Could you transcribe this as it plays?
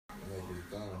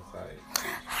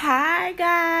Hi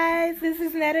guys, this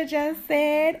is Netta Joseph,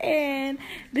 and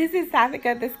this is topic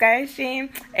of discussion.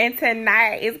 And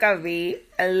tonight it's gonna be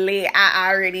lit. I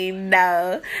already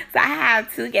know. So I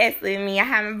have two guests with me. I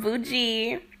have my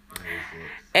Bougie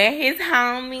and his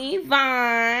homie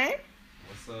Vaughn.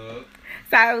 What's up?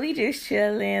 So we just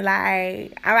chilling.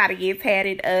 Like, I'm about to get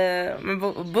tatted up. My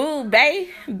boo, bae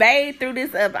threw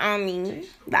this up on me.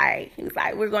 Like, he was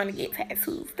like, we're going to get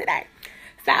tattoos today.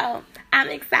 So I'm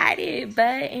excited.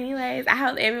 But anyways, I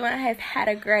hope everyone has had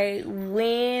a great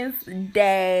Wednesday.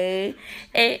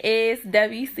 It is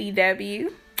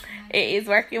WCW. It is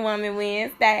Working Woman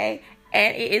Wednesday.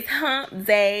 And it is hump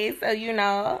day. So, you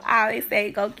know, I always say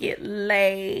go get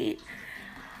laid.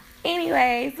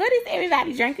 Anyways, what is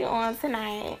everybody drinking on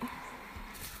tonight?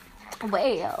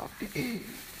 Well,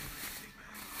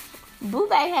 Boo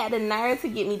Bae had the nerve to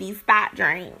get me these stock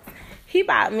drinks. He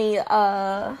bought me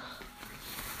a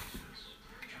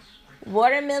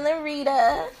watermelon Rita.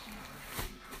 Are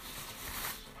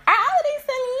all of these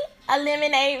to me? A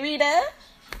lemonade Rita.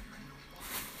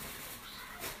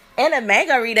 And a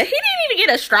mango Rita. He didn't even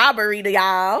get a strawberry Rita,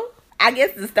 y'all. I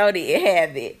guess the store didn't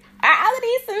have it. Are all of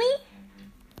these to me?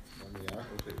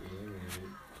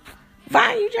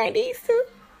 Vaughn, you drink these too?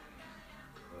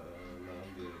 No,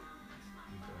 I'm good.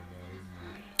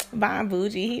 Vaughn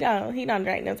bougie. He don't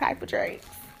drink no type of drinks.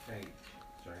 Can't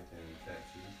drink any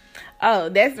tattoos. Oh,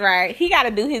 that's right. He gotta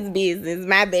do his business.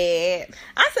 My bad.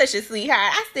 I'm such a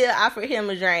sweetheart. I still offered him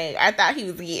a drink. I thought he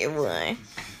was getting one.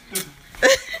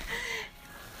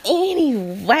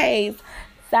 Anyways,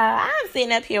 so I'm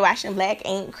sitting up here watching Black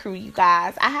Ink Crew, you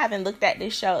guys. I haven't looked at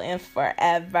this show in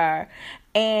forever.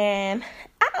 And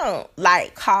I don't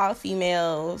like call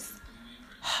females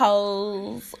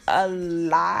hoes a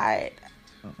lot,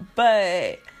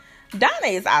 but Donna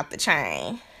is out the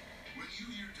chain.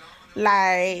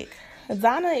 Like,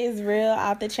 Donna is real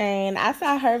out the chain. I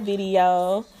saw her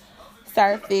video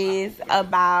surface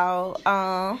about,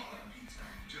 I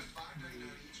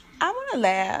want to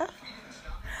laugh.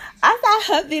 I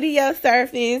saw her video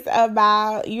surface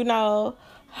about, you know,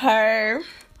 her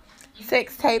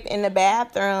sex tape in the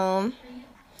bathroom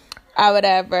or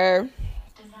whatever,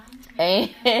 and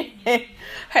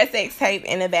her sex tape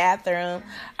in the bathroom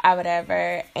or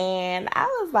whatever, and I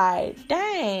was like,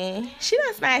 dang, she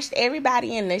done smashed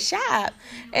everybody in the shop.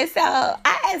 And so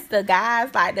I asked the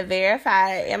guys, like, to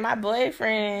verify it, and my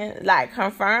boyfriend, like,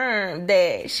 confirmed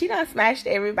that she done smashed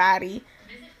everybody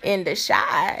in the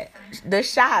shop,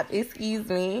 excuse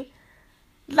me.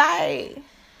 Like,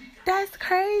 that's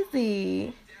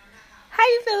crazy. How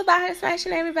you feel about her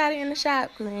smashing everybody in the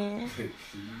shop, Glenn? She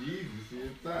easy, she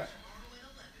is tight.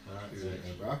 I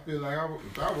feel like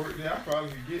if I worked there, I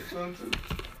probably could get some too.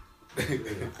 We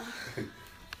could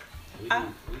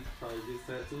probably get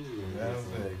tattoos. Yeah, I'm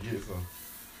saying, get some.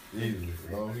 Easily.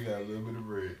 As long as we got a little bit of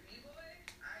bread.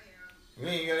 We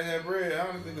ain't gotta have bread. I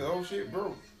don't think the old shit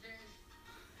broke.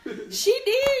 She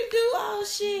did do all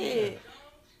shit.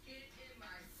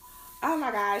 Oh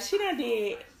my gosh, she done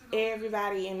did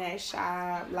everybody in that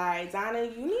shop. Like, Donna,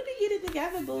 you need to get it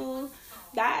together, boo.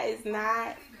 That is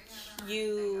not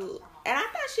cute. And I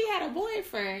thought she had a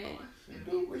boyfriend. She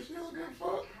do, but she don't give a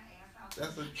fuck.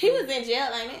 That's a He was in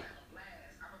jail, ain't it?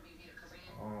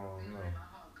 Oh, no.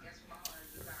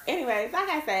 Anyways, like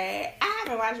I said, I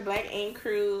haven't watched Black Ink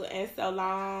Crew in so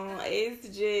long. It's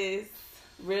just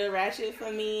real ratchet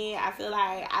for me. I feel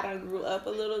like I done grew up a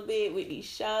little bit with these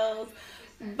shows.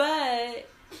 But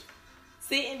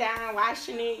sitting down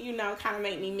watching it, you know, kind of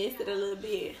make me miss it a little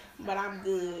bit. But I'm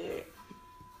good.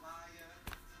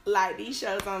 Like, these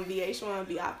shows on VH1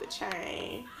 be off the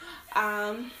chain.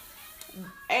 And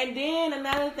then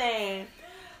another thing,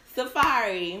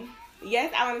 Safari.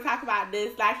 Yes, I want to talk about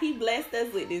this. Like, he blessed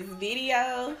us with this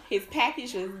video. His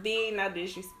package was big, no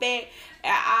disrespect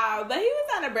at all. But he was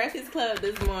on the Breakfast Club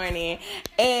this morning.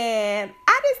 And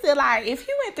I just feel like if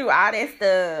he went through all that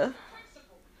stuff,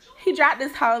 he dropped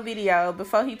this whole video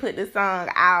before he put the song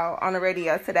out on the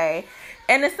radio today.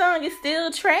 And the song is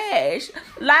still trash.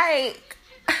 Like,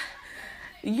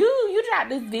 you dropped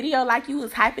this video like you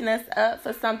was hyping us up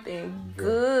for something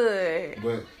good.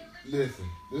 But listen,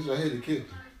 this right here the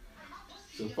kicker.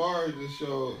 Safari just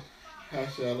showed how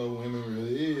shallow women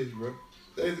really is, bro.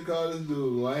 They used to call this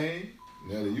dude lame.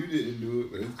 Now that you didn't do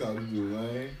it, but they called this dude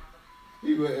lame.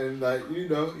 He wasn't like, you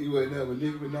know, he wasn't have a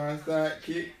Nicki Minaj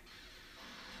sidekick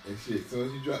and shit. So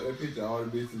as you drop that picture, all the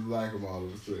bitches like him all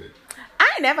of a sudden.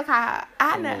 I never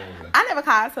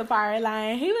called Safari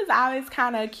lame. He was always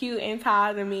kind of cute and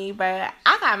tall to me, but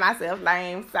I call myself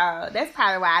lame, so that's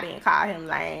probably why I didn't call him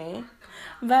lame.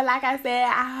 But like I said,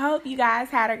 I hope you guys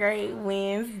had a great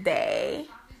Wednesday.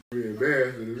 Be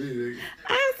embarrassing to me, nigga.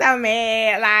 I'm so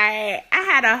mad. Like, I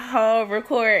had a whole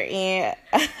recording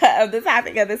of the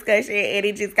topic of discussion and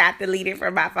it just got deleted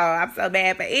from my phone. I'm so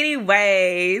mad. But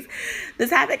anyways, the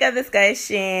topic of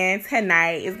discussion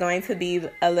tonight is going to be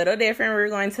a little different. We're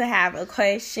going to have a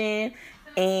question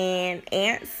and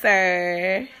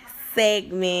answer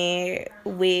segment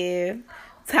with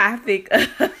topic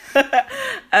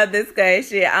of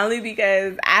discussion, only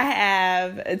because I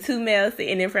have two males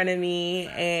sitting in front of me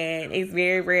and it's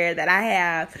very rare that I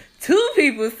have two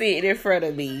people sitting in front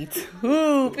of me.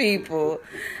 Two people.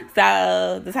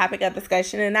 So the topic of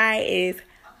discussion tonight is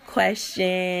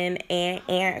question and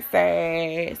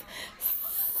answers.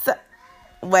 So,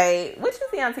 wait, what you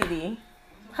see on TV?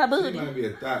 Her She booty. might be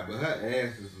a thought, but her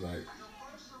ass is like.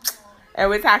 And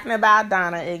we're talking about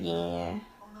Donna again.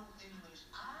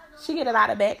 She get a lot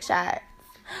of back shots.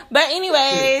 But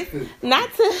anyways,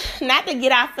 not to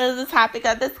get off of the topic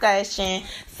of discussion.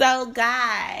 So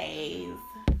guys,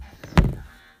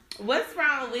 what's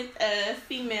wrong with a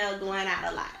female going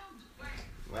out a lot?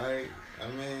 Like, I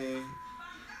mean,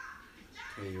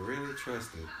 Can you really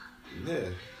trust it? yeah.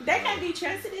 They can't be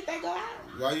trusted if they go out.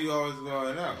 Why you always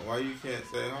going out? Why you can't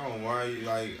stay home? Why you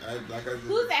like I just.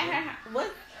 Who's at her?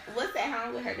 What's at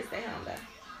home with her to stay home though?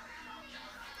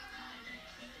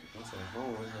 Once at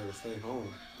home, I gotta stay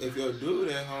home. If your dude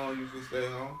at home, you can stay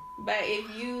home. But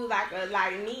if you like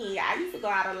me, I used to go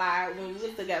out a lot when we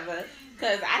was together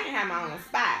because I didn't have my own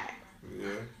spot. Yeah.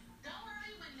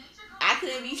 I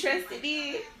couldn't be trusted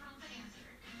then.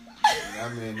 I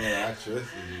mean, that I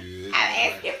trusted you. It's I'm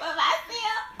like- asking for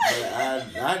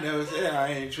myself. But I never said I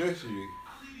ain't trust you.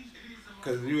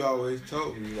 Cause you always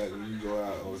told me like when you go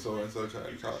out or so and so try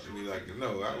to talk to me like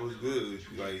no, I was good with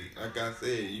you. Like I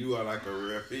said, you are like a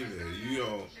rare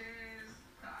female.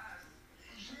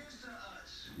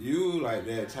 You like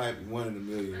that type of 1 in a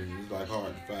million. It's like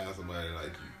hard to find somebody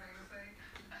like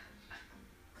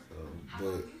you.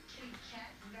 But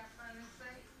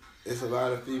it's a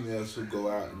lot of females who go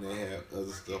out and they have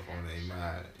other stuff on their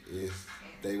mind.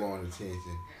 They want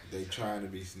attention. They trying to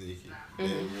be sneaky. Mm-hmm.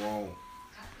 They want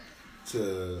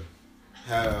to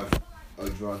have a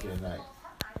drunken night.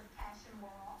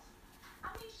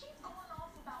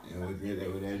 And with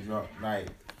that drunk night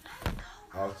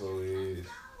also is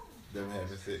them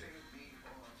having sex.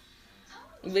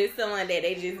 With someone that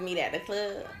they just meet at the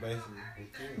club. Basically.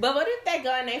 But what if they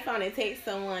go on their phone and text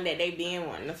someone that they been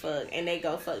wanting to fuck and they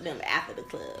go fuck them after the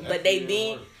club? But they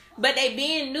been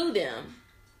knew them.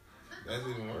 That's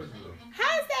even worse though.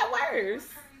 How is that worse?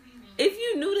 If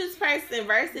you knew this person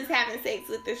versus having sex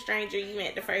with the stranger you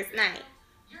met the first night.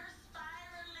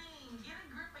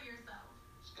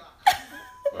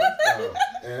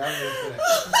 And I'm just saying,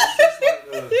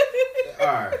 it's just like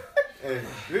alright.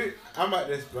 And I'm about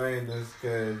to explain this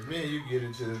because me and you get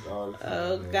into this all the time.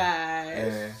 Oh man. gosh.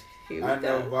 And Here we I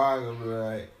know go. Vaughn gonna be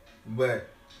like, but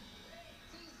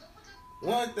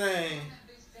one thing,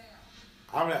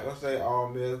 I'm not gonna say all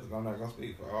males, 'cause I'm not gonna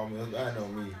speak for all males, but I know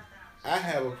me. I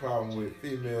have a problem with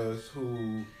females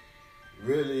who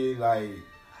really like,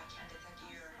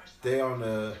 they on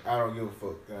the I don't give a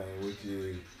fuck thing, which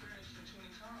is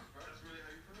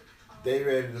they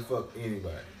ready to fuck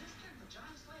anybody.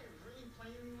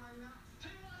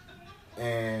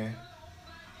 And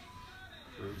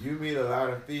you meet a lot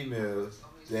of females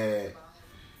that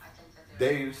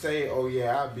they say, oh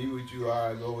yeah, I'll be with you,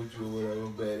 I'll go with you or whatever,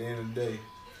 but at the end of the day,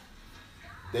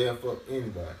 they'll fuck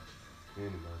anybody.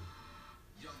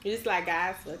 Just like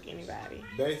guys fuck anybody.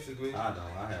 Basically. I don't.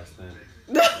 I have standards.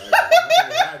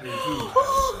 I do too.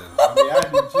 I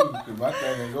do too, because my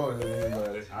thing ain't going to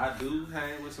anybody. I do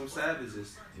hang with some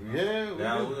savages. Yeah,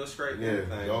 Now we we'll straight do. Yeah,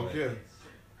 everything. don't but care.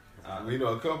 We know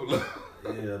a couple of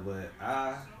Yeah, but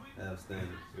I have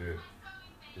standards. Yeah.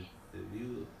 If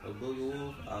you a booger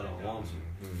wolf, I don't want you.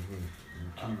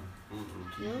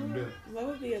 What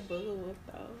would be a booger wolf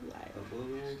though? Like, A booger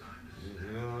wolf, You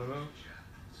don't know?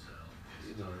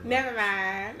 you know. never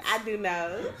mind. I do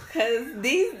know. Because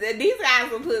these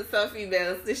guys will put some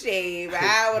females to shame.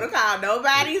 I don't want to call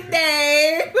nobody's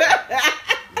name.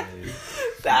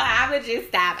 So I would just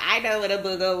stop. I know what a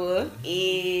booger wolf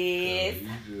is. You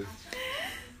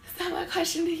just So what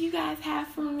question do you guys have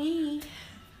for me?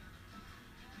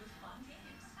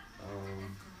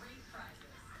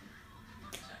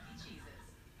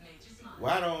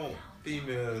 why don't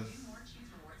females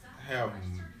have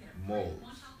morals?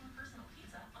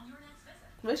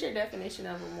 What's your definition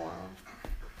of a moral?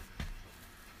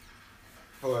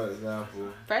 For example,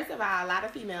 First of all, a lot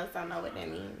of females don't know what that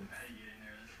means.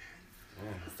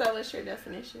 So what's your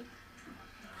definition?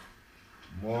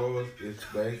 morals is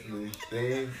basically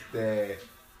things that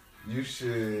you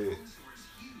should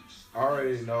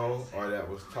already know, or that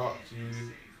was taught to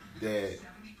you, that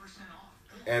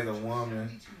as a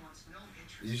woman,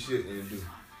 you shouldn't do,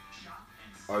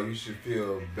 or you should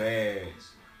feel bad,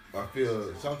 or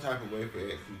feel some type of way for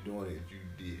actually doing it if you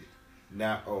did.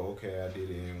 Not, oh, okay, I did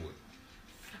it anyway.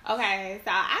 Okay,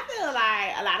 so I feel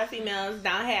like a lot of females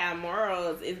don't have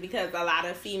morals is because a lot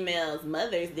of females'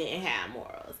 mothers didn't have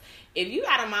morals. If you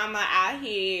got a mama out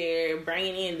here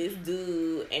bringing in this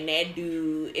dude and that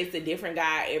dude is a different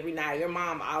guy every night, your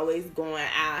mom always going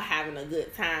out having a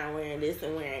good time wearing this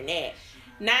and wearing that.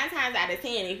 9 times out of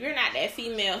 10, if you're not that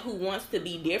female who wants to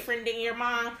be different than your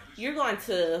mom, you're going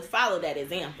to follow that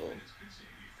example.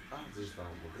 I just don't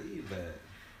believe that.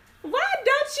 Why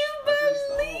don't you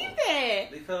believe that?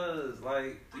 Because,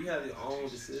 like, you have your own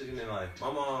decision in life.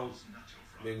 My mom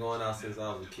been going out since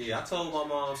I was a kid. I told my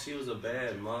mom she was a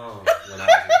bad mom when I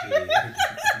was a kid.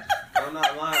 I'm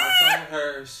not lying. I told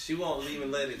her she won't even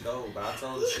let it go, but I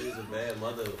told her she was a bad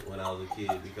mother when I was a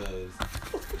kid because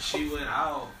she went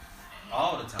out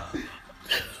all the time,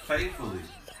 faithfully.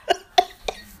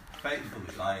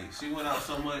 Like, she went out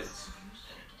so much.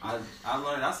 I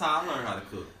learned. That's how I learned how to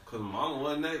cook. Cause mama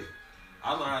wasn't there.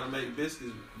 I learned how to make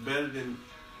biscuits better than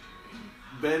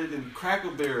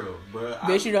Cracker Barrel, bro.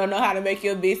 Bet you don't know how to make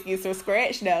your biscuits from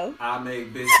scratch though. I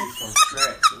make biscuits from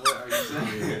scratch. What are you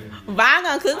saying? Vaughn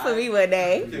gonna cook for me one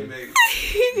day.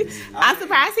 I'm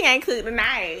surprised he ain't cooked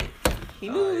tonight. He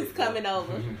knew he was coming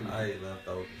over. I ate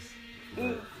leftovers.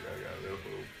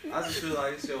 I just feel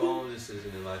like it's your own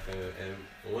decision in life, and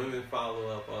women follow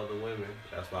up other women.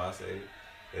 That's why I say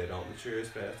they don't mature as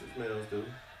fast as males do.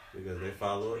 Because they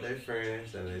follow up their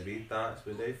friends and they be thoughts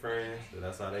with their friends. And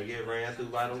that's how they get ran through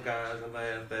by them guys and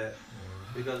laughed at.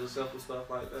 Because of simple stuff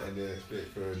like that. And then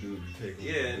expect for a dude to take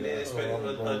Yeah, and then expect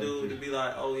a dude to be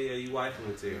like, oh yeah, you wifey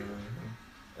material.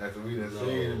 After we done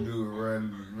seen a dude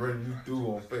run you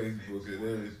through on Facebook and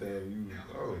everything,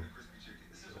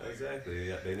 Exactly.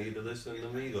 Yeah, they need to listen to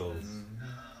Migos.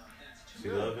 She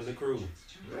loving the crew.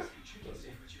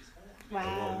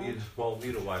 Wow. Won't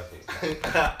be the wifey. No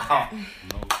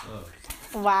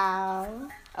stuff. Wow.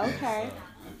 Okay.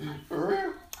 For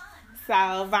real?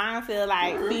 So Vaughn feel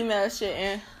like females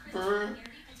shouldn't. For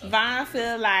real? Vaughn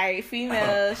feel like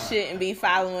females shouldn't be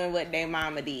following what their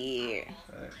mama did.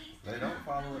 They don't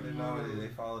follow what they know. They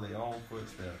follow their own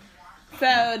footsteps.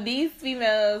 So these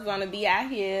females want to be out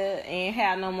here and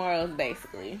have no morals,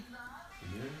 basically.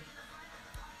 Yeah.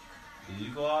 Do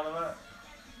you go out a lot?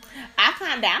 I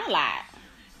calmed down a lot.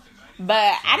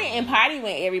 But I didn't party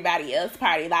when everybody else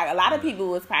partied. Like, a lot of people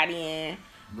was partying.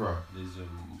 Bro,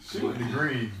 she went to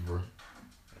Greens, bro.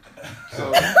 Hold So,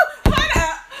 up.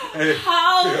 hey,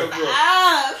 Hold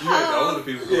up. You had the older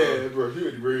people. Yeah, bro, she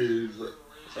went to Greens, bro.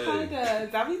 Hold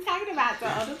up. Don't be talking about the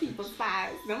other people's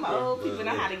spots. Them old people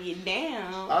know how to get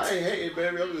down. I ain't hating,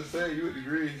 baby. I'm just saying you went to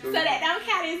Greens. So that don't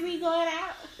count as me going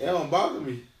out? It don't bother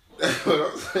me. That's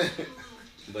what I'm saying.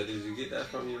 But did you get that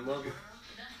from your mother?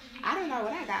 I don't know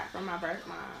what I got from my birth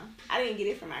mom. I didn't get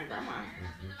it from my grandma.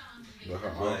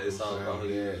 But it's all about her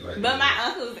dad. But my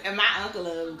uncle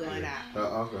loves going out. Her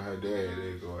uncle, her dad,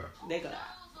 they go out. They go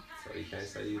out. So you can't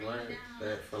say you learned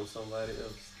that from somebody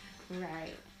else.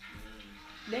 Right.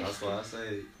 That's why I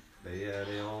say they have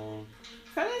their own.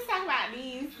 So let's talk about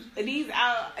these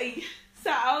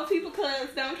old people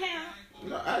clubs don't count.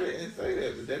 No, I didn't say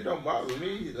that, but that don't bother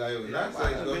me. Like when I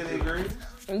say go to Greens.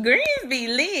 Greens be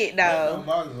lit that though. don't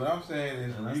bother me. What I'm saying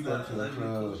is when you go to a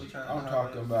club, I'm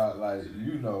talking about like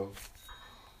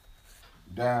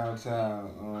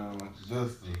downtown,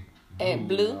 Dusty. At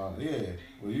Blue? Yeah,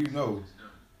 well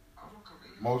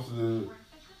most of the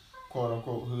quote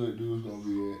unquote hood dudes gonna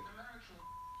be at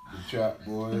the Trap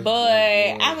Boys.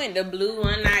 Boy, I went to Blue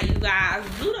one night, you guys.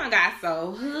 Blue done got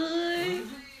so hood.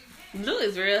 Blue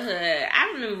is real hood.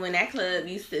 I remember when that club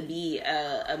used to be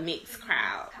a mixed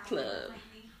crowd club.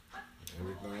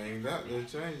 Everything ain't got that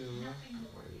changing, man.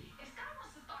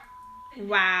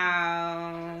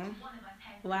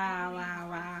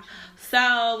 Wow.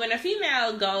 So when a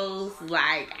female goes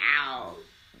like out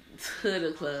to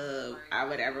the club or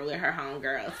whatever with her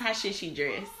homegirls, how should she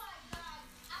dress?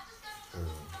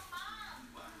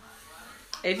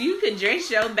 If you could dress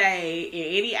your bae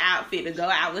in any outfit to go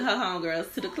out with her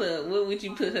homegirls to the club, what would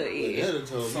you put her in? Netta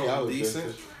told me I was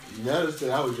decent. Netta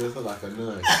said I was dressed like a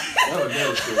nun. That was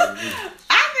Netta said to me.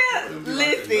 I feel,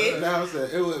 listen. Now I said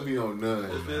it wouldn't be no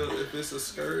nun. If it's a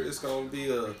skirt, it's gonna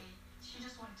be a.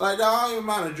 Like, I don't even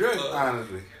mind a dress,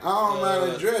 honestly. I don't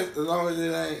mind a dress as long as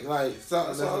it ain't like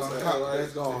something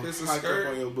that's gonna hike up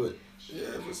on your butt.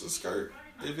 Yeah, if it's a skirt.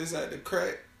 If it's at the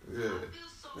crack, yeah.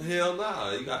 Hell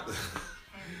nah. You got to.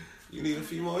 you need a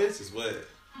few more inches, but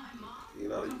you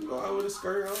know, you can go out with a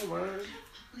skirt on, man.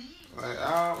 Like,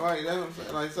 I don't like that. I'm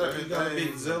saying, like, certain If you got a big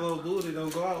things. Zello booty,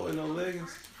 don't go out with no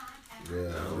leggings.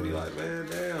 Yeah. I'll be like, man,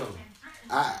 damn.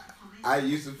 I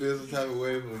used to feel some type of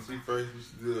way when she first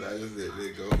used to do it. I just let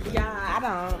it go. Yeah,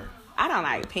 I don't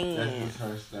like That's pants. just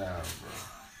her style,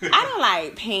 bro. I don't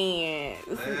like pants.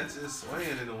 Man, that's just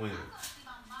swaying in the wind.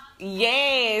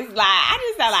 Yes, like I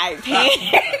just don't like pants.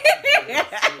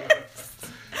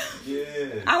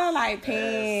 Yeah. I don't like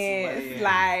pants. swaying.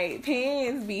 Like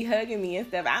pants be hugging me and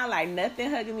stuff. I don't like nothing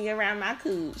hugging me around my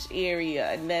cooch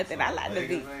area. Nothing. I like the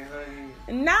big. Leggings ain't hugging.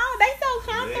 No, they so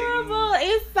comfortable.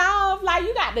 It's soft. Like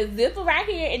you got the zipper right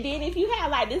here, and then if you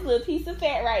have like this little piece of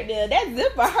fat right there, that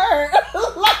zipper hurt.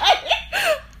 Like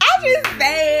I'm just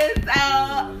saying. So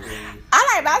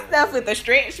I like my stuff with the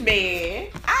stretch band.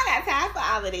 I got time for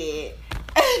all of that.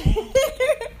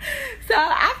 So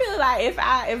I feel like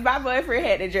if my boyfriend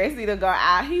had to dress me to go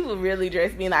out, he would really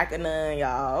dress me like a nun,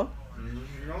 y'all. You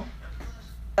know?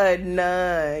 A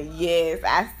nun. Yes,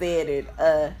 I said it.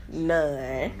 A nun.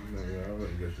 No, I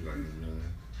wouldn't guess you like a nun.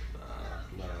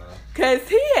 Nah. Cause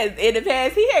he has in the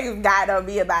past he has gotten on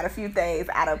me about a few things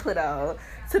I done put on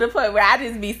to the point where I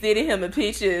just be sending him the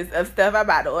pictures of stuff I'm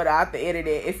about to order off the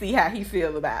internet and see how he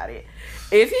feel about it.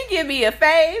 If he give me a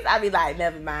face, I be like,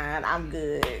 never mind, I'm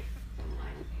good.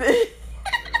 That's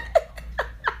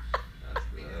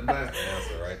good. But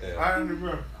Answer right there. I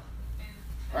understand.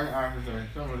 I can honestly say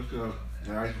some of the stuff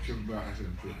that I used to trip about, I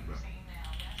shouldn't trip about.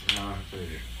 And I understand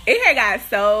it. It had got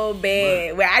so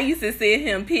bad where I used to send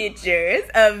him pictures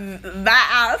of my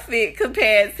outfit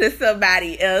compared to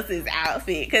somebody else's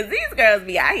outfit. Cause these girls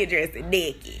be out here dressing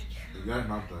naked. That's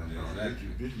my thing, y'all.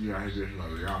 This you out here dressing like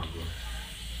Rihanna, bro.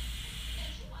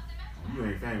 You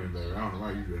ain't famous, baby. I don't know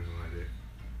why you dressing like that.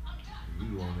 You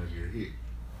the one that get hit.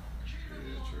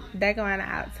 Yeah, true. They going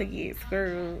out to get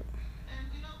screwed.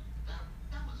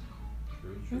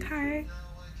 True. Okay.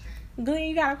 Glenn,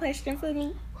 you got a question for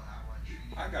me?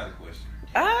 I got a question.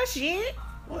 Oh shit.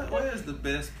 What is the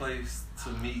best place to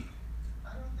meet a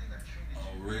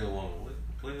real woman?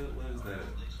 What is that?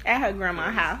 At her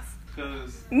grandma's house.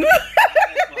 Because my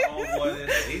homeboy,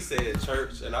 he said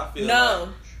church, and I feel No. like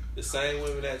the same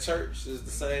women at church is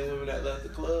the same women that left the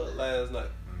club last night.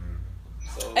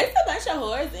 So It's a bunch of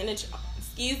whores in the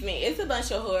excuse me. It's a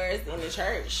bunch of whores in the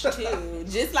church too.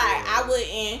 Just like I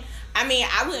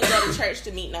wouldn't go to church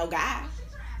to meet no guy.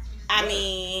 I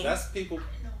mean, that's people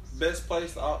best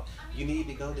place to you need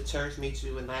to go to church, meet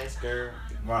you a nice girl.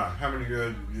 Wow, how many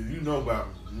girls you know about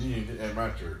me at my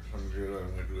church? How many girls I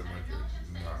went to at my church?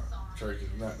 Nah, church is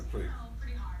not the place.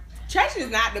 church is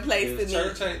not the place to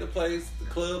Church meet. ain't the place. The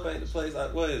club ain't the place.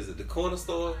 Like, what is it? The corner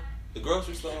store? The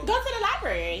grocery store? Go to the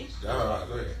library. That's what I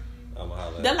say. I'ma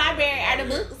holler at The you. library or the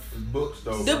books.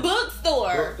 Bookstore. The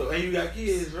bookstore. Bookstore. And you got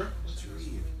kids, bro. What you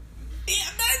read? Yeah,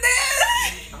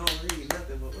 I don't read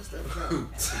nothing, but what's that about?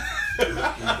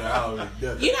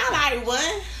 you know, like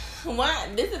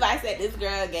one this advice that this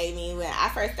girl gave me when I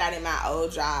first started my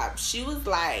old job. She was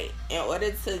like, in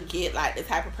order to get like the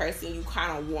type of person you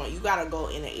kind of want, you gotta go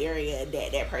in an area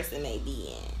that person may be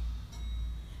in.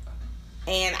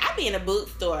 And I be in a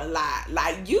bookstore a lot.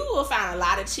 Like you will find a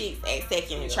lot of chicks at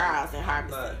Second and Charles and I'm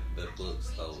Harbison. not the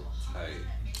bookstore type.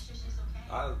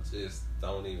 I just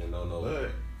don't even know no.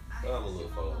 But I'm a little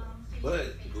forward.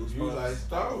 But Goosebumps. You like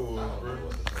Star Wars, I don't bro. know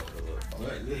what the fuck to look for.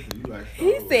 But listen, you like Star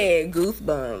He Wars. said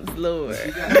goosebumps, Lord.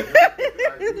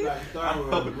 You like Star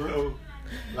Wars, bro.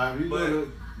 Like we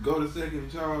go to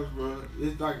Second Charles, bro.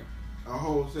 It's like a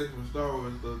whole section of Star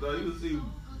Wars stuff. Dog. You can see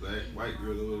black, white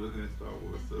girls over looking at Star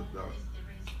Wars stuff, dog.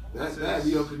 That'd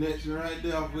be your connection right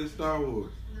there with Star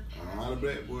Wars. A lot of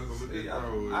black boys gonna look at See,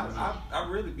 Star Wars. I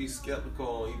really be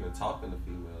skeptical on even talking to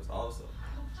females also.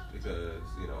 Because,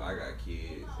 you know, I got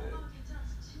kids and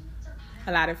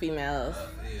A lot of females.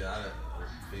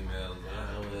 females.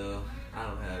 Well, I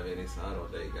don't have any, so I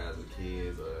don't date guys with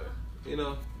kids or, you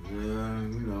know. Yeah,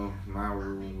 you know, my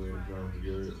room where it comes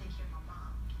together.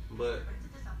 But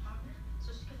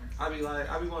I be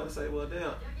wanting to say, well,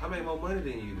 damn, I make more money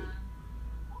than you do.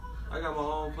 I got my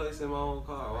own place in my own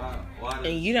car. Why?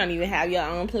 And you don't even have your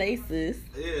own places.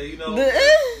 Yeah, you know.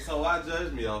 So why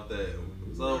judge me off that?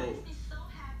 So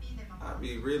I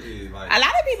be really like. A lot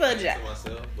of people saying to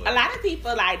myself, but A lot of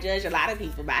people like judge a lot of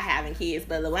people by having kids,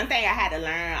 but the one thing I had to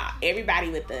learn, everybody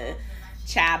with the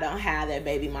child don't have that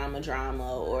baby mama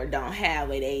drama or don't have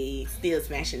where they still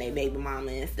smashing their baby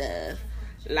mama and stuff.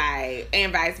 Like,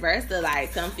 and vice versa.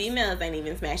 Like, some females ain't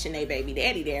even smashing their baby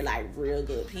daddy. They're like real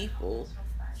good people.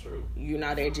 True. You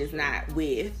know, they're just not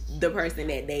with the person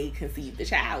that they conceived the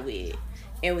child with.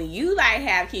 And when you like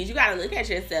have kids, you gotta look at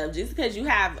yourself. Just because you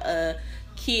have a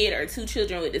kid or 2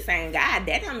 children with the same guy,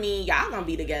 that don't mean y'all gonna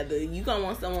be together. You gonna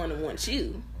want someone to want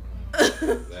you.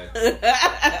 Exactly.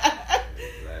 Exactly.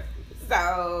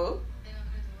 So,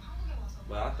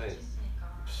 But I think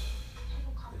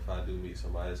if I do meet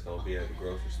somebody, it's gonna be at the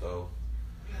grocery store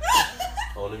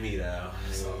on the meat aisle.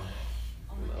 So,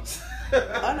 you know.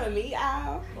 on a meat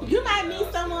aisle, you might meet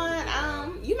someone.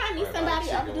 You might meet somebody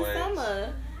over the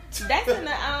summer. That's in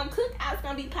the cookouts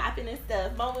gonna be popping and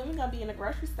stuff. But women gonna be in the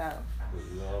grocery store. You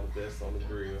know, all the best on the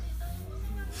grill.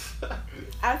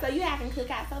 Oh, so you having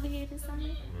cookouts over here this summer? I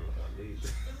need to.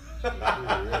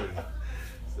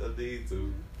 Still need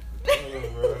to.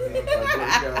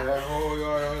 That whole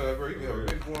yard, bro. You got a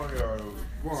big barnyard,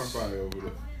 bonfire over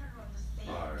there.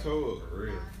 Told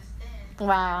real.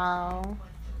 Wow.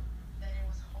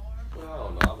 Well, I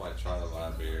don't know. I might try the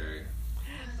library.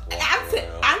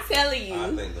 I'm telling you.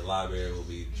 I think the library will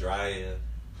be drier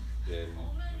than.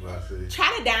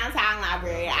 Try the downtown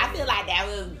library. I feel like that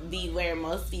would be where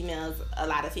a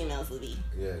lot of females would be.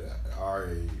 Yeah,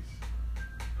 our age.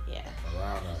 Yeah.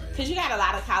 Around our age. Because you got a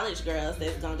lot of college girls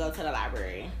that's going to go to the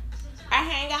library. Or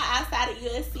hang out outside of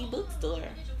USC bookstore.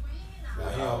 Nah,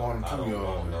 he don't want I him don't too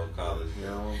want young. no college. He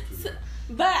don't want him too young.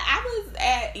 But I was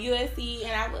at USC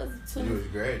and I was He was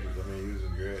graduate. I mean, he was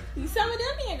in grad. some of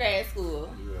them be in grad school.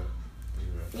 Yeah.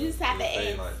 You just have to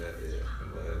Anything ask. like that, yeah.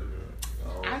 But,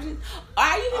 I just, or you can I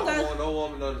don't go want no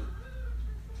woman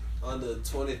under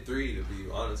 23, to be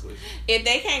honest with you. if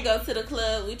they can't go to the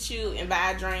club with you and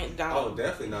buy a drink. Don't. Oh,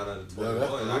 definitely not under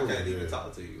 21. I can't even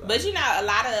talk to you. Like, But you know, a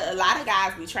lot of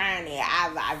guys be trying it.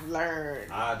 I've learned.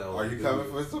 I don't. Are you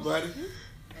coming for somebody? Who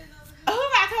am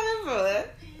I coming for?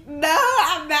 No,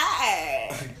 I'm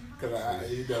not.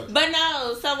 You know. But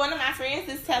no, so one of my friends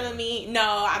is telling me,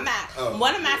 no, I'm not. Oh.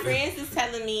 One of my friends is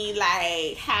telling me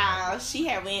like how she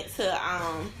had went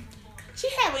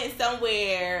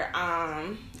somewhere,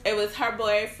 it was her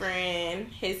boyfriend,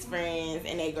 his friends,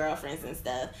 and their girlfriends and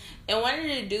stuff. And one of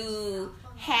the dudes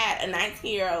had a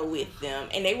 19-year-old with them,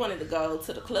 and they wanted to go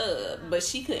to the club, but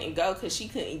she couldn't go because she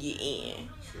couldn't get in.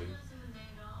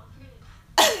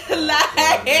 I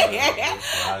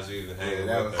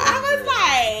was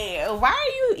like, why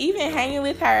are you even hanging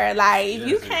with her? Like, if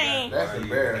you can't, That's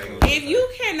embarrassing. if you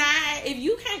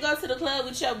can't go to the club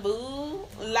with your boo,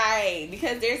 like,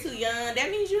 because they're too young,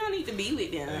 that means you don't need to be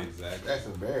with them. Exactly. That's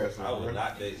embarrassing. I would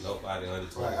not date nobody under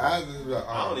 21. Like,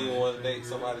 I don't even want to date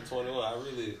somebody 21. I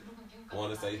really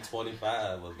want to say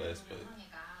 25 or less, but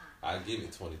I give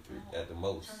it 23 at the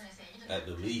most, at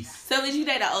the least. So would you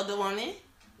date an older woman?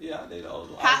 Yeah, I date an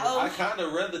older woman. How old? I kind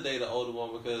of rather date an older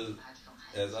woman because,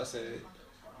 as I said,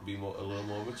 be a little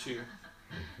more mature.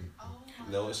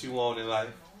 Know what she want in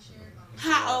life.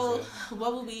 How old?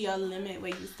 What would be your limit where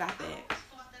you stop at?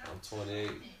 I'm 28.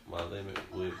 My limit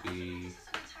would be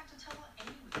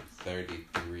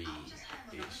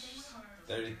 33-ish.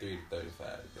 33 to 35,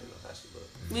 depending on how she looks.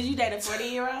 Would you date a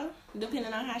 40-year-old,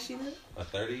 depending on how she look? A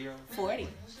 30-year-old? 40.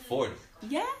 40.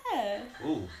 Yeah.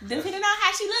 Ooh. Depending on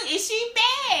how she look, is she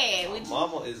bad? My Would you?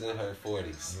 mama is in her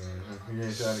 40s. You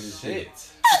ain't trying to get shit.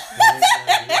 Shit.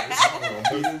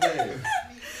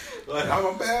 Like, I'm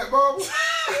a bad mama.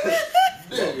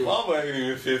 Mama ain't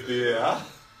even 50 yet.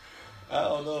 I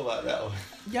don't know about that one.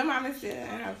 Your mama's still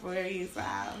in her 40s, so.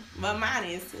 But mine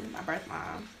is too, my birth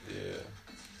mom. Yeah.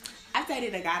 I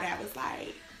dated a guy that was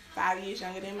like 5 years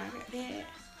younger than my dad.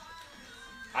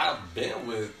 I've been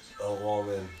with a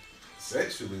woman,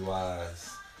 sexually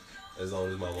wise, as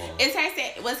old as my mom. Was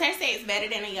her sex better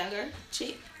than a younger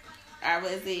chick? Or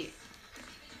was it?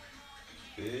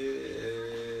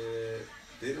 It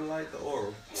didn't like the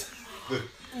oral.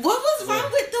 What was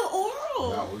wrong with the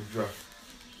oral? That was dry.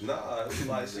 Nah, it was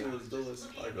like she was doing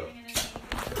like a...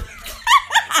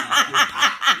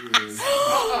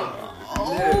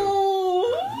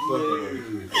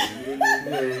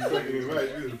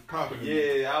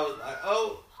 Yeah, I was like,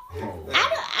 oh. I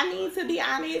mean, to be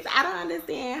honest, I don't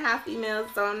understand how females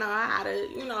don't know how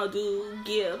to,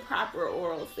 give proper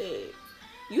oral sex.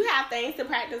 You have things to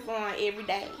practice on every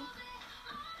day.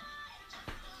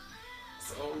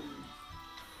 So,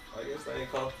 I guess I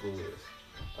ain't comfortable with it.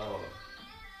 I don't know.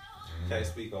 Can't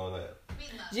speak on that.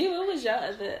 G, what was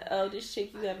the oldest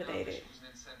chick you ever dated?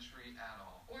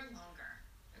 Or longer.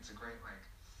 It's a great length.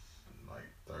 Like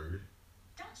 30.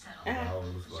 Don't settle. I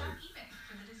was Shop like eBay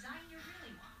for the design you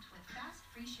really want with fast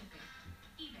free shipping.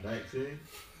 eBay. 19.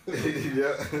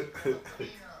 Yeah.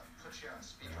 Put you on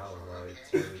speed. I was like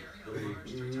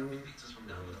 23,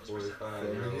 45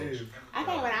 years old. I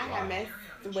think when I got messed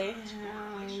with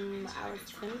him, I was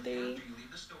 23.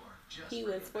 He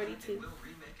was 42.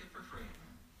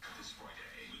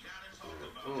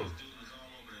 Well,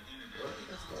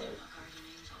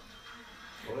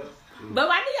 But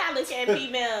why do y'all look at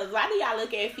females? Why do y'all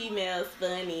look at females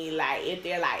funny? Like if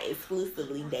they're like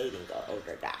exclusively dating an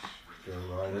older guy. Because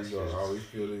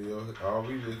all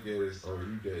we look at is, oh,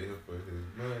 you date him for his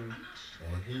money,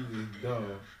 and he just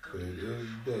dumb. Because at the end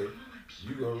of the day,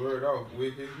 you gonna run off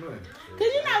with his money. Cause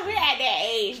you know we're at that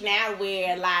age now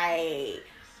where like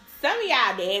some of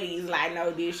y'all daddies like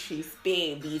no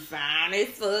disrespect be fine as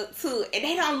fuck too, and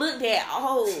they don't look that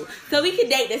old, so we can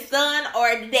date the son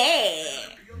or the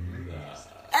dad.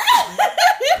 Like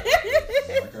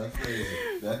I said,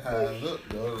 that's how I look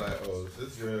though. Like, oh,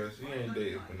 this girl, she ain't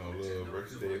dating for no love, bro.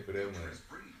 She dating for that money.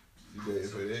 She dating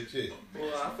for that chick.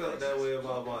 Well, I felt that way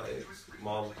about my ex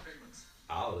mama.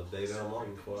 I would have dated her mama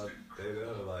before I dated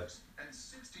her. Like,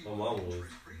 my mama was.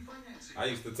 I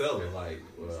used to tell her, like,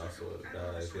 well, I swear to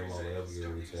God, if your mama ever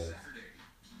give me a chance,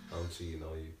 I'm cheating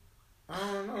on you. I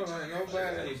don't know, like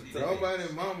nobody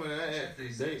mama that I actually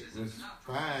date was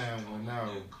fine when I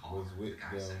was with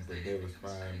them, but they was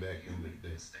fine back in the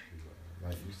day.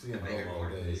 Like you see them back in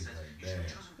the days, like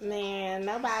damn. Man,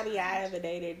 nobody I ever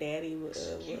dated daddy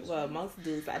well, most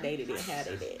dudes I dated didn't have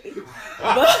their daddy.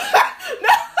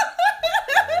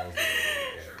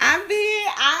 I'm being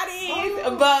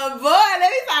honest, but boy, let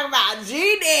me talk about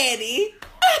G Daddy.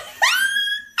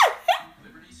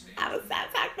 I was not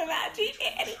talking about G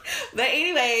Daddy, but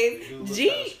anyways,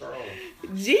 G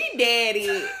Daddy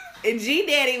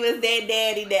was that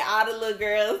daddy that all the little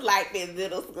girls liked in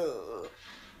middle school.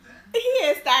 He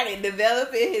had started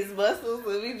developing his muscles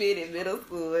when we been in middle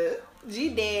school. G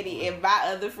Daddy and my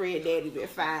other friend Daddy been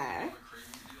fine.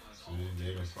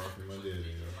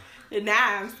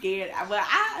 Now I'm scared. Well,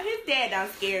 his dad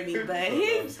don't scare me, but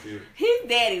his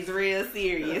dad is real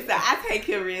serious. So I take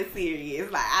him real serious.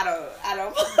 Like I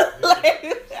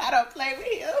don't play with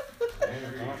him.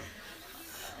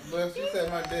 But she said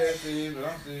my dad serious, but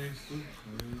I'm serious too.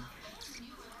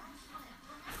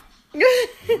 You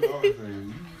always say,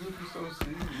 you looking so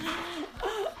serious.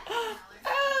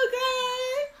 Oh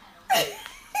God.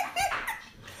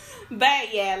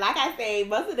 But yeah, like I say,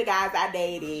 most of the guys I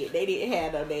dated, they didn't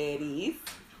have no daddies.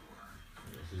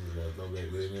 She was like, go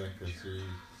back there because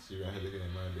she right here looking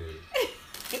at my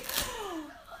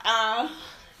daddy.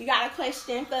 You got a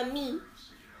question for me?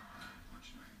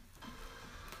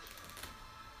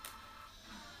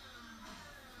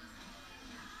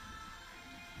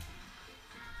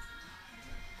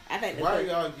 I think why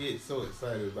y'all get so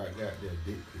excited about goddamn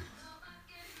dick pics?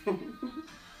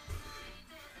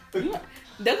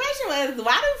 The question was,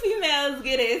 why do females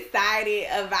get excited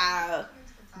about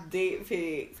dick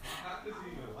pics?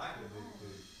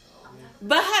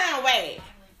 But hold on, wait.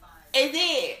 Is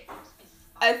it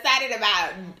excited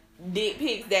about dick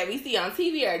pics that we see on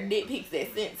TV or dick pics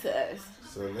that sent to us?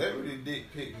 Celebrity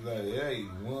dick pics, like, it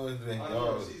ain't ones that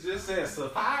y'all... She just said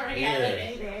Safari. Yeah,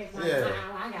 that's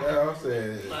what I'm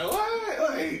saying. Like,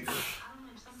 what? Like,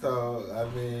 so, I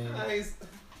mean...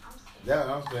 That's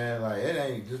what I'm saying. Like, it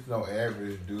ain't just no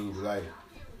average dude. Like,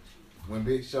 when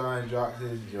Big Sean dropped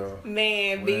his jump.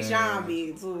 Man, Big Sean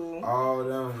big too. All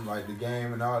them, like the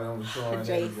game and all them was showing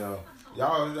that jump.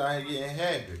 Y'all was out here getting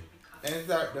happy. And it's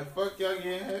like, the fuck y'all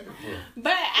getting happy for?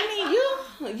 But, I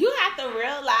mean, you have to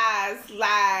realize,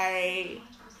 like,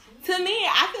 to me,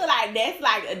 I feel like that's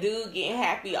like a dude getting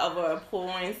happy over a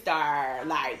porn star,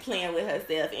 like, playing with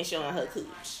herself and showing her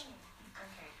cooch.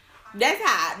 That's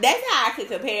how I could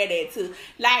compare that to.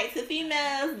 Like, to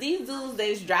females, these dudes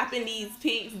that's dropping these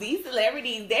pics, these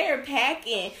celebrities, they're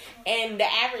packing. And the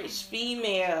average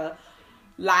female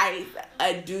likes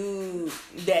a dude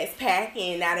that's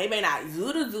packing. Now, they may not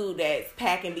do the dude that's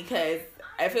packing, because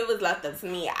if it was left up to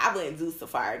me, I wouldn't do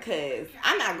Safari, because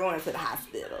I'm not going to the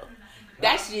hospital.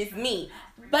 That's just me.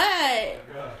 But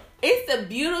it's a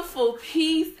beautiful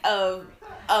piece of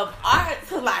art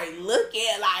to like look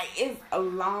at. Like, it's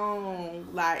long,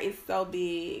 like it's so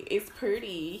big, it's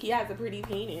pretty. He has a pretty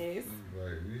penis.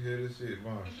 Like, you hear this shit,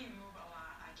 Mom?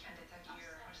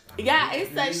 Yeah,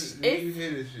 it's such. You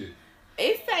hear this shit?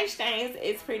 It's such things.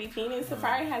 It's pretty penis.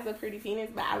 Safari has a pretty penis,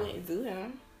 but I wouldn't do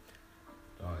him.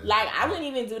 Like, I wouldn't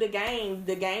even do the game.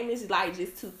 The game is like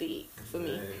just too thick for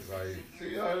me. Man, like,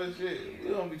 see all this shit. We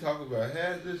don't be talking about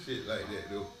half this shit like that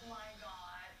though.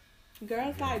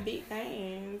 Girls like big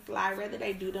things. Like, whether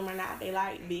they do them or not, they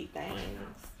like big things.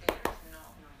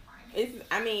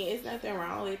 It's nothing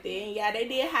wrong with it. And yeah, they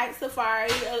did hype Safari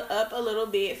up a little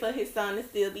bit for his son to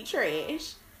still be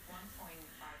trash.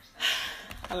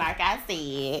 Like I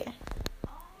said.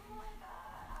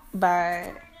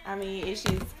 But, I mean, it's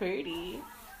just pretty.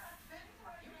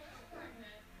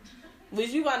 Would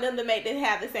you want them to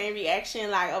have the same reaction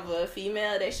like of a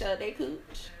female that showed their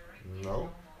cooch? No.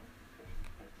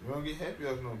 We don't get happy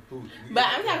off no pooch. But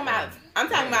I'm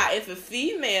talking about if a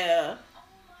female,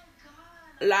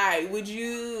 like, would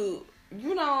you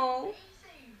know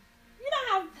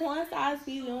how porn stars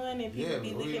be doing and people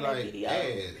be looking at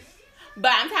videos? Ass.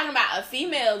 But I'm talking about a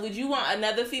female. Would you want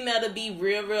another female to be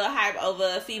real hype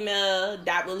over a female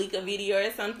that will leak a video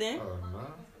or something? Oh, no.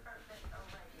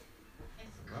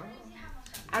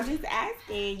 I'm just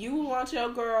asking. You want your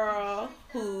girl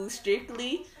who's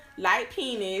strictly like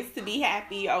penis to be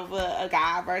happy over a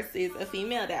guy versus a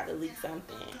female that will leak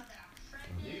something?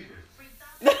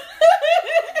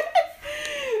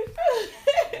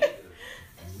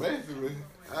 Basically,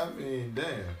 I mean, damn.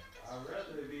 I'd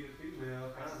rather it be the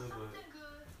female, kind of,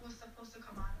 but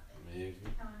maybe.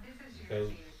 Because,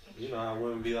 you know, I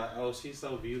wouldn't be like, oh, she's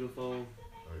so beautiful.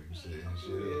 Or you said shit.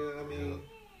 Yeah, I mean,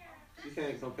 you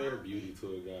can't compare beauty to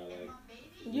a guy like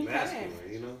You masculine,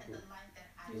 can. you know?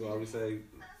 You always say,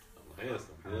 I'm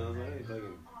handsome, you know what I'm saying?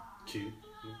 Fucking cute,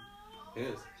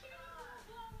 handsome.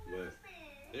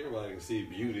 But everybody can see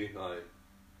beauty, like,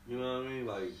 you know what I mean?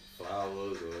 Like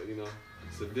flowers or, you know,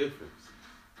 it's a difference.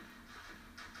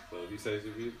 So if you say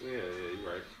she's beautiful, yeah,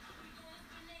 you're right.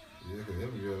 Yeah, because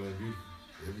every girl ain't beautiful.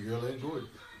 Every girl ain't good.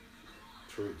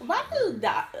 True. Why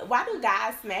do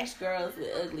guys smash girls with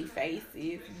ugly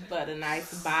faces but a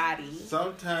nice body?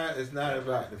 Sometimes it's not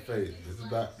about the face. It's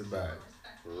about the body.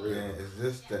 For real. And it's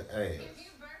just the ass.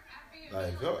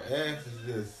 Like, your ass is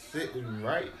just sitting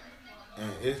right. And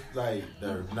it's like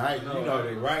the nice, you know,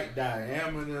 the right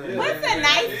diameter. Yeah, What's a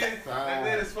nice? And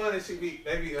then it's funny,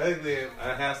 they be ugly and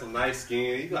I have some nice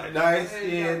skin. You like, Nice hey, you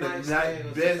skin, the got nice nice,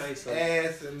 skin, best face up.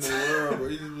 ass in the world.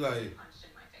 But you just like,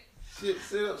 shit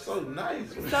sit up so nice.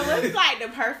 So what's like the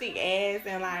perfect ass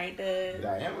and like the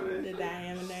Diameter?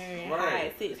 diameter and how Right.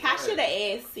 it sits? How should the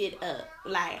ass sit up?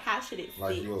 Like how should it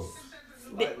Like sit? yours.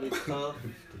 Slightly cuff,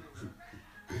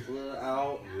 little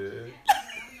out, Yeah.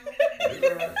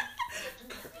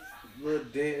 little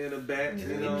dent in the back, you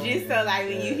know. Just so like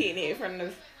when you hit it from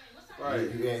the Right.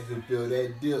 You actually feel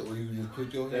that dip when you just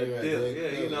put your That hand right dip,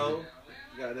 there. yeah, you know.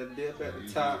 Got that dip at the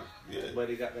top, Yeah. but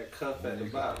he got that cuff at the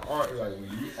bottom. Art, like when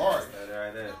you art. That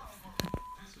right there.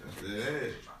 That's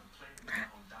it.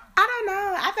 I don't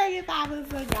know. I think if I was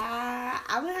a guy,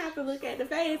 I would have to look at the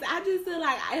face. I just feel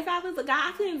like if I was a guy,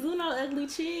 I couldn't do no ugly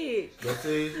chick. But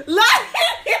see, Like,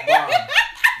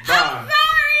 Bond.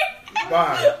 sorry.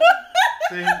 Bond.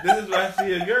 See, this is why I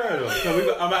see a girl though.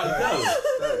 So I'm about to tell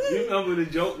you. You remember the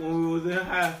joke when we was in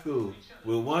high school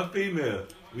with one female?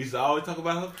 We used to always talk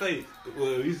about her face.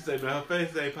 Well, we used to say, man, her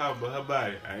face ain't popping, but her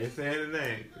body. I ain't saying the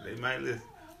name. They might listen.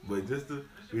 But we used to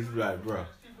be like, bro,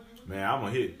 man, I'm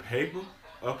going to hit paper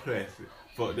or plastic.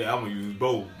 Fuck that, I'm going to use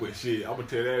both. But shit, I'm going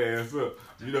to tear that ass up.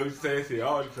 You know, you say that shit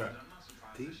all the time.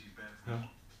 D? Huh?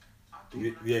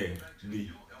 Yeah,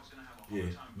 D. Yeah,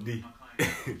 D.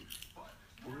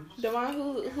 The one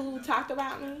who talked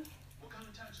about me?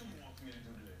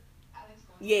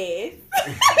 Yes.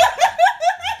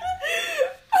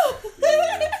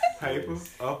 Paper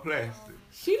or plastic.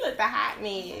 She looked a hot mess.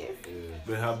 Yeah.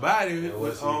 But her body Yeah, was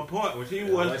what she- on point. When she Yeah,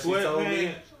 was what she told me.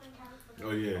 sweatpants.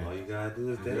 Oh, yeah. All you gotta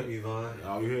do is dab me, Vaughn.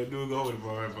 All you had to do is go with the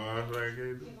bar. That's what I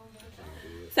can't do.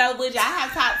 So would y'all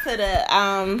have talked to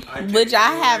the would y'all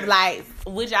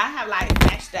have like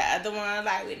matched the other one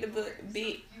like with the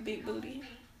big booty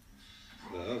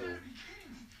The other one.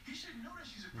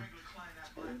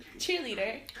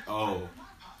 cheerleader? Oh.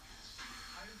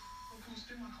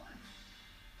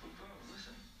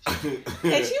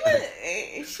 And she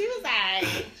was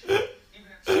like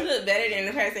she looked better than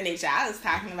the person that y'all was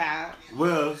talking about.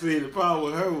 Well, see, the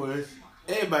problem with her was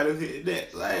everybody was hitting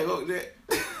that. Like, fuck that.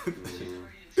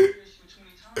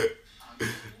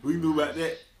 We knew about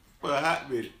that for a hot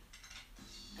minute.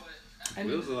 There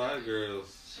was a lot of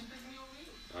girls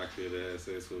I could have had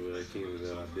sex with like Keenan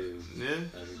that I didn't. Yeah.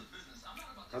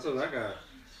 That's what I got.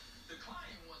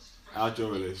 Out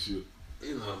your relationship.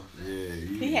 You know. Yeah.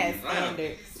 He has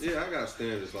standards. Yeah, I got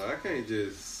standards. Like, I can't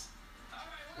just.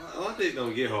 My dick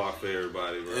don't get hard for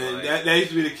everybody, bro. And Like, that used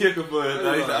to be the kicker for us.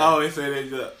 I used to Right. always say that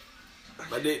joke.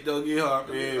 My dick don't get hard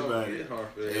for it don't everybody. get hard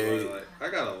for everybody. Like, I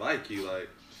gotta like you. Like,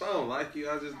 if I don't like you,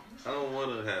 I don't want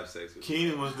to have sex with you.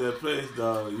 Keenan was that place,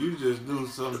 dog. You just knew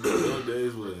something your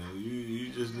days was. You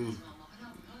just knew.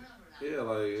 Yeah,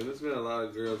 like, and there's been a lot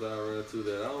of girls I run into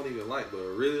that I don't even like, but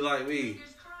really like me.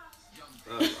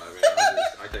 I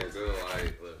can't tell,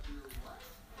 like, look,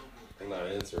 I'm not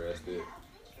interested.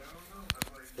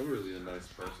 I'm really a nice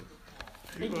person.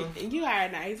 You are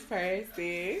a nice person.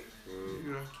 Mm,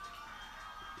 You know.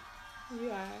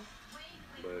 You are.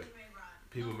 but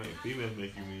females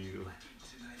make you mean.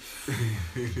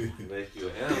 Make you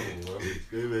an animal, bro.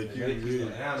 They make you Make you an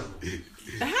mean. animal.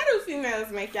 How do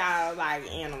females make y'all like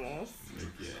animals? Make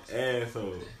you an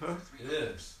asshole, huh?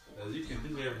 Yes. Cause you can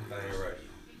do everything right.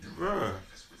 Bruh,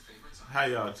 how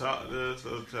y'all talk to us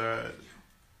sometimes,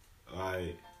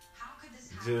 like, How could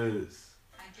this happen? just,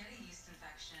 I get a yeast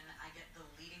infection. I get the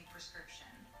leading prescription.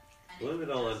 And Women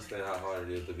don't understand how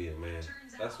hard it is to be a man.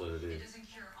 That's what it is. doesn't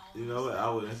cure all you know what, I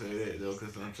wouldn't say that though,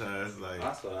 cause sometimes, like,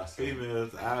 That's what I say.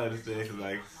 females, I understand, cause,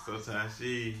 like, sometimes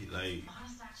she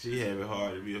have it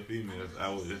hard to be a female, I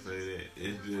wouldn't say that.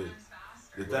 It's just,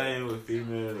 the thing with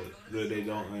females that they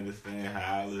don't understand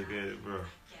how I look at it, bro,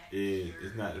 is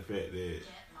it's not the fact that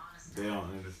they don't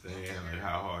understand like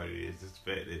how hard it is. It's the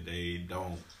fact that they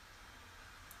don't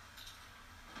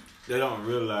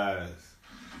realize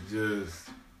just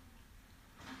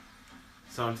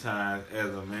sometimes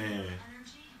as a man,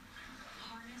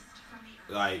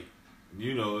 like,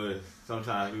 you know us,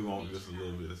 sometimes we want just a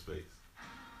little bit of space.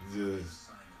 Just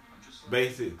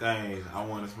basic things. I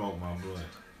want to smoke my blunt.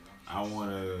 I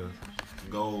want to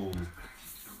go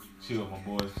chill with my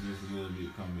boys for just a little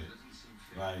bit, come in.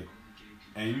 Like,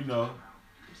 and you know,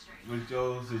 with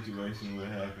your situation, what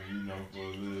happened, you know, for a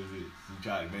little bit, she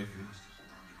tried to basically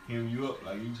hem you up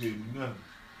like you couldn't do nothing.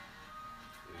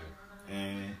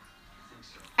 And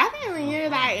I think when you're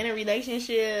like in a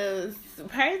relationship, a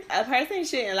person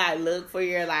shouldn't like look for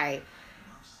your like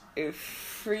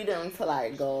freedom to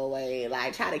like go away,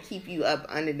 like try to keep you up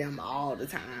under them all the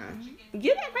time.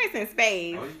 Give that person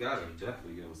space. Oh, you gotta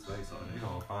definitely give them space on it. You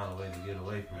gonna find a way to get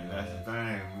away from and it. that's the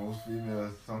thing. Most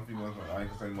females, some females, I ain't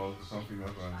gonna say most, but some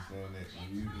females don't understand that.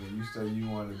 When you say you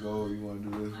want to go, you want to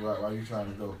do this, why you trying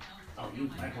to go? Oh, you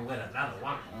fucking with another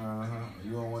woman.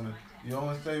 You don't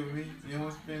want to stay with me. You don't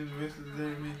want to spend the rest of the day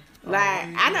with me. Like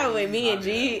I know when me and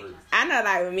G, I know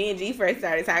like when me and G first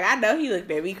started talking, I know he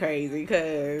looked at me crazy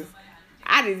because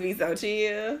I just be so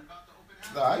chill.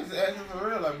 No, I used to ask him for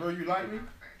real, like, bro, you like me?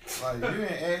 Like, you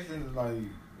ain't asking, like,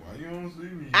 why you don't see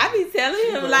me? I be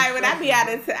telling him like when I be out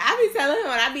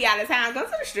of town, go to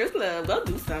the strip club, go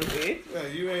do something. Yeah,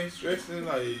 you ain't stressing,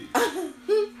 like,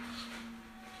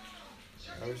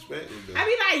 I respect it, though. I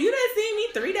be like, you done seen me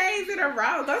 3 days in a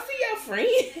row. Go see your friend.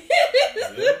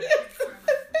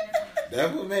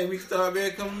 That's what made me start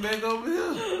coming back over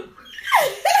here. I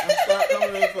started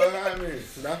coming in for a hot minute.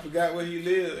 And I forgot where he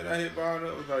lived. And I hit Barn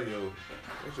up. I was like, yo,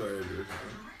 what's your address, man?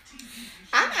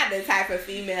 I'm not the type of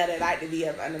female that like to be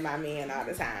up under my man all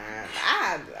the time.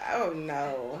 Oh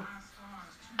no.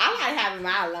 I like having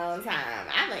my alone time.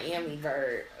 I'm an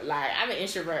ambivert. Like, I'm an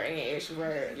introvert and an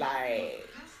extrovert. Like,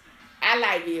 I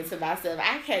like being to myself.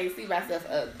 I can't see myself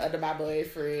under my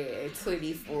boyfriend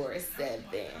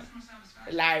 24/7.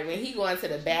 Like, when he going to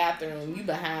the bathroom, you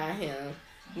behind him.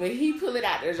 When he pull it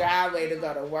out the driveway to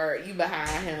go to work, you behind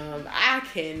him. I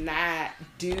can't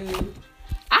do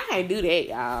that,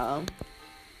 y'all.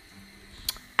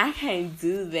 I can't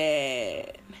do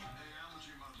that.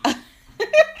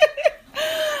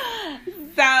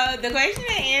 So, the question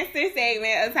and answer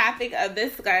segment, a topic of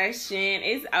discussion,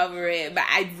 is over it. But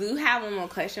I do have one more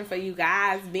question for you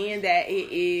guys, being that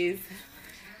it is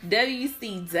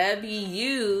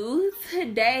WCW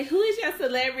today. Who is your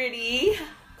celebrity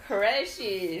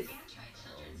crushes?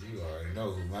 Oh, you already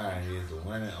know who mine is, the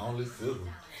one and only SZA.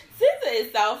 SZA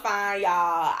is so fine,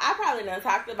 y'all. I probably done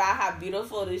talked about how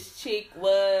beautiful this chick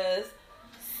was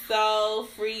so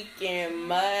freaking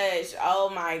much. Oh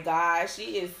my gosh,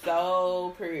 she is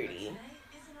so pretty.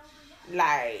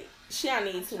 Like, she don't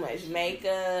need too much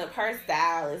makeup. Her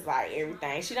style is like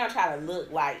everything. She don't try to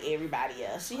look like everybody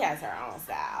else. She has her own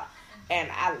style, and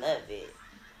I love it.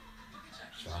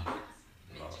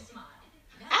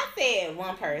 I said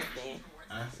one person.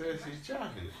 I said she's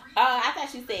chocolate. Oh, I thought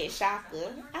she said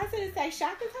Shaka. I said say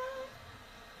Shaka Tom.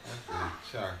 I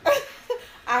said chocolate.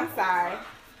 I'm sorry.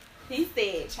 He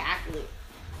said chocolate.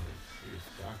 She's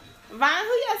chocolate. Vaughn,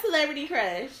 who your celebrity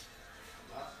crush?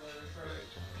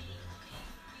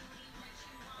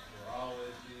 Will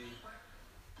always be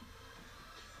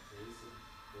Lisa,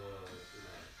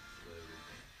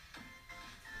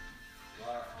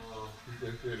 He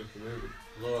said she's a celebrity.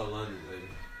 Laura London, baby.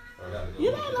 You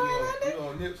like Laura London? You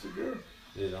on Nipsey, girl?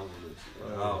 Yeah, I'm a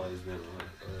Nipsey. I've always been one.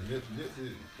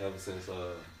 Nipsey. Ever since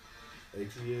ATL.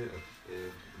 yeah.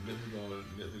 Nipsey gonna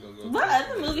go. What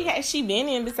other movie has she been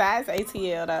in besides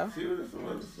ATL though? She was in some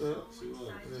other stuff. She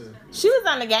was. Yeah. She was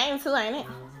on the game too, ain't it?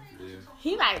 Yeah.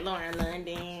 He like Lauren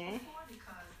London.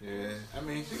 Yeah. I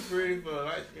mean, she's pretty for a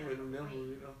light skin with them nipples,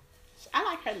 you know. I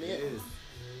like her She lips. is. Yeah,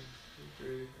 she's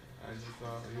pretty. I just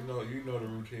saw, you know the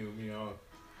routine with me all.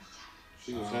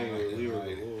 She was hanging with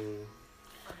Leroy.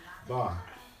 Bye.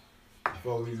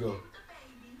 Before we go,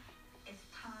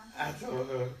 I told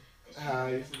her how I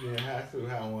used to be in high school,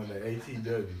 how I wanted an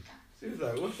ATW. She was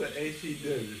like, what's an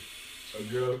ATW? A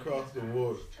girl across the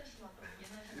water.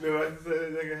 You know what I said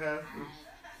that nigga high school?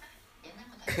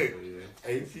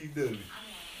 ATW.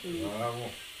 All I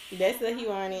want. That's what he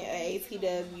wanted, an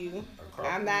ATW.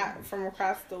 I'm not from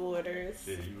across the waters.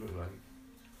 Yeah, you look like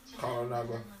Carl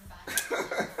Nagua.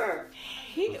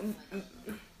 He,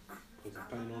 Put some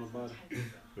paint on the body.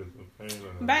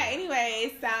 but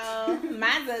anyway, so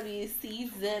my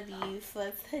WCW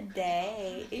for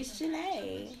today is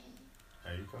Janae.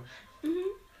 There you go.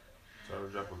 Mm-hmm. Try to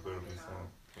drop a good song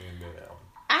in that album.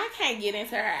 I can't get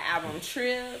into her album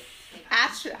Trip.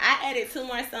 I added 2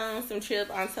 more songs from Trip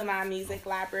onto my music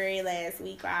library last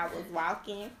week while I was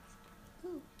walking.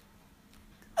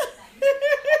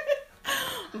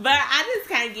 But I just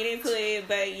can't get into it.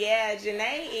 But yeah,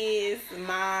 Janae is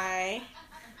my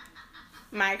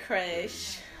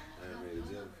crush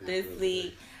this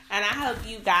week. And I hope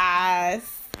you guys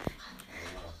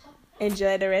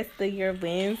enjoy the rest of your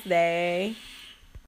Wednesday.